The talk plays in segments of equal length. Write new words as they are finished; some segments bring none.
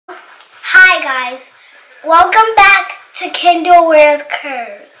guys, welcome back to Kendyll Wears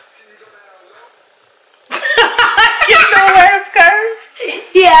Curves. Kendyll wears curves?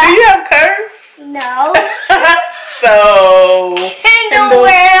 Yeah. Do you have curves? No. So Kendyll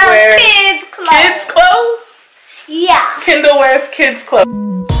wears kids clothes. Kids clothes? Yeah. Kendyll wears kids clothes.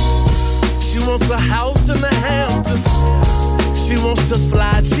 She wants a house in the Hamptons. She wants to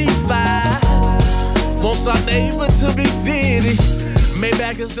fly G5. Wants our neighbor to be Diddy.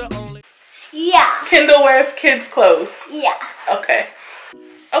 Maybach is the only. Yeah. Kendall wears kids clothes. Yeah. Okay.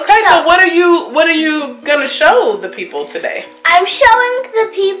 Okay, so what are you gonna show the people today? I'm showing the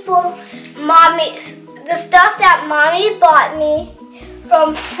people the stuff that mommy bought me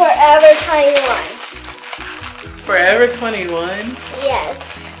from Forever 21. Forever 21? Yes.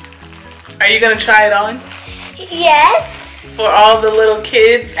 Are you gonna try it on? Yes. For all the little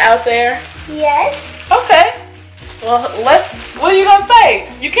kids out there? Yes. Okay. Well, what are you gonna say?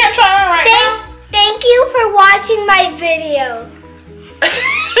 You can't try it on right now. Thank you for watching my video.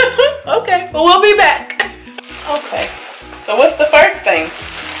 Okay, well, we'll be back. Okay, so what's the first thing?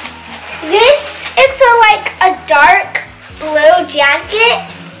 This is like a dark blue jacket.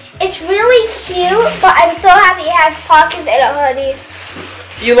 It's really cute, but I'm so happy it has pockets and a hoodie.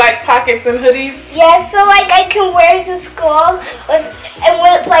 You like pockets and hoodies? Yes, so like I can wear it to school, and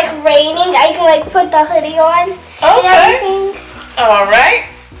when it's like raining, I can like put the hoodie on and everything. All right.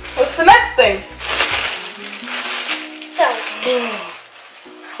 What's the next thing? So.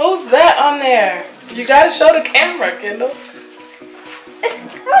 Who's that on there? You gotta show the camera, Kendyll.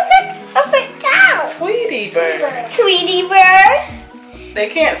 Upside down. Tweety bird. Tweety bird. They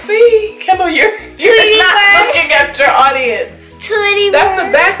can't see. Kendyll, you're not looking at your audience. Tweety bird. That's the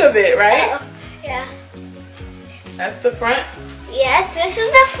back of it, right? Oh, yeah. That's the front? Yes, this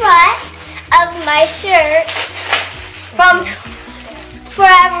is the front of my shirt from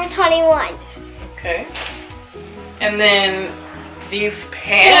Forever 21. Okay. And then these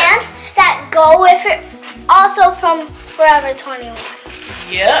pants that go with it, also from Forever 21.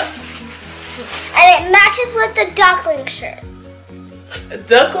 Yep. And it matches with the duckling shirt. A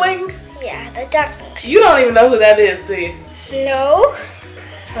duckling? Yeah, the duckling shirt. You don't even know who that is, do you? No.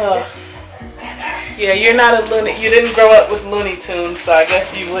 Oh. Yeah, you're not a Looney. You didn't grow up with Looney Tunes, so I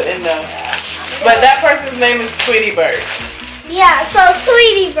guess you wouldn't know. But that person's name is Tweety Bird. Yeah, so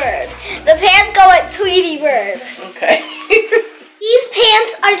Tweety Bird. The pants go with Tweety Bird. Okay. These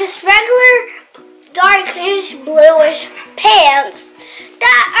pants are just regular darkish bluish pants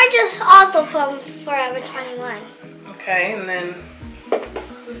that are just also from Forever 21. Okay, and then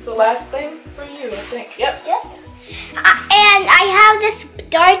this is the last thing for you, I think. Yep. Yep. And I have this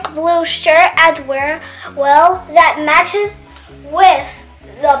dark blue shirt as well that matches with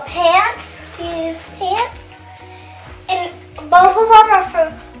the pants, these pants. And both of them are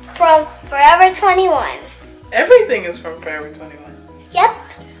from Forever 21. Everything is from Forever 21. Yep.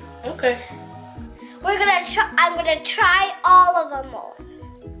 Okay. I'm gonna try all of them on.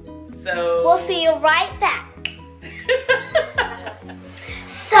 So we'll see you right back.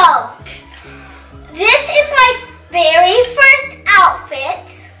 So this is my very first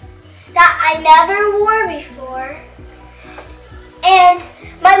outfit that I never wore before, and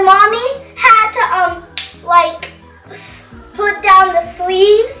my mommy had to like put down the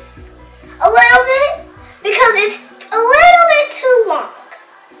sleeves a little bit because it's a little bit too long.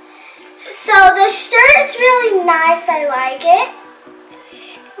 So the shirt is really nice, I like it,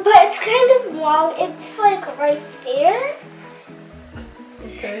 but it's kind of long. It's like right there.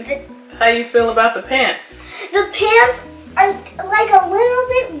 Okay. How you feel about the pants? The pants are like a little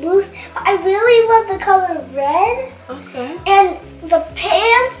bit loose, but I really love the color red. Okay. And the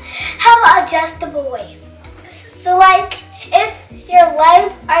pants have an adjustable waist. So like if your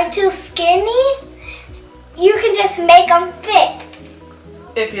legs are too skinny, you can just make them fit.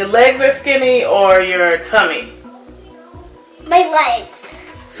 If your legs are skinny or your tummy? My legs.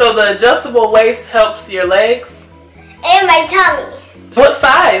 So the adjustable waist helps your legs? And my tummy. What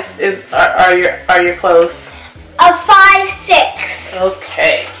size are your clothes? A 5'6".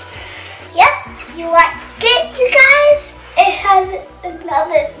 Okay. Yep. You like it, you guys? It has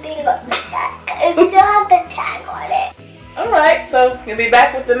another thing on the back. It still has the tag on it. Alright, so you'll be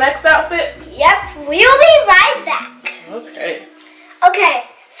back with the next outfit? Yep, we'll be right back. Okay. Okay,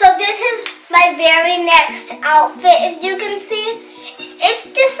 so this is my very next outfit. If you can see, it's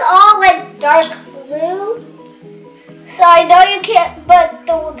just all like dark blue. So I know you can't, but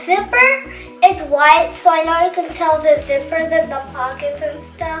the zipper is white, so I know you can tell the zippers and the pockets and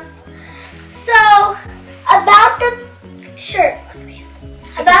stuff. So, about the shirt.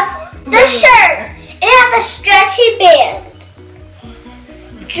 About the shirt, it has a stretchy band.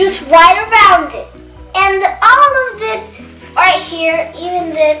 just right around it. And all of this right here, even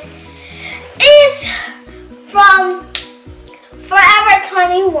this, is from Forever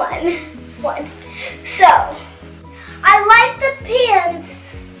 21. So, I like the pants.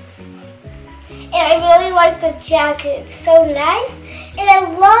 And I really like the jacket. It's so nice. And I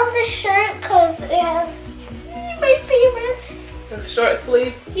love the shirt because it has my favorites. The short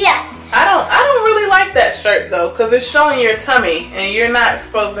sleeve? Yes. I don't really like that shirt though, because it's showing your tummy and you're not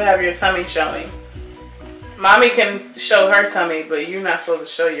supposed to have your tummy showing. Mommy can show her tummy, but you're not supposed to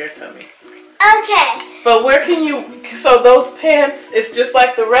show your tummy. Okay. But where can you, so those pants, it's just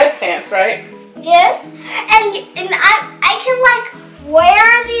like the red pants, right? Yes. And I can like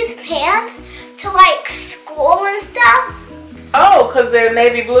wear these pants to like school and stuff. Oh, because they're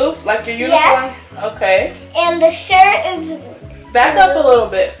navy blue, like your uniform? Yes. Okay. And the shirt is... Back up a little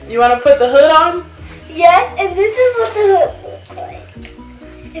bit. You want to put the hood on? Yes, and this is what the hood looks like.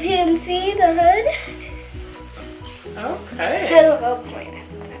 If you can see the hood. Okay.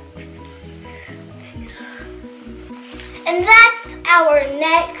 And that's our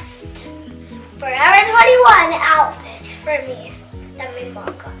next Forever 21 outfit for me that my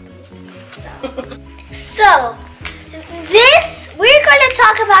mom got me. So this, we're going to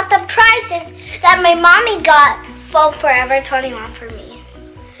talk about the prices that my mommy got for Forever 21 for me.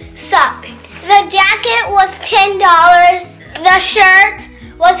 So, the jacket was $10, the shirt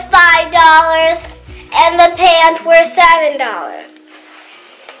was $5, and the pants were $7.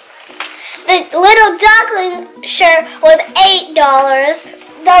 The little duckling shirt was $8.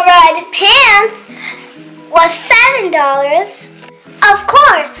 The red pants was $7. Of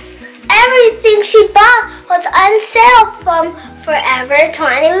course, everything she bought was on sale from Forever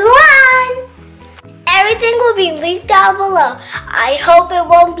 21. Everything will be linked down below. I hope it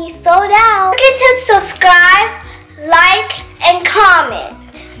won't be sold out. Don't forget to subscribe, like, and comment.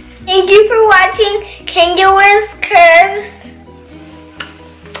 Thank you for watching Kendyll Wears Curves.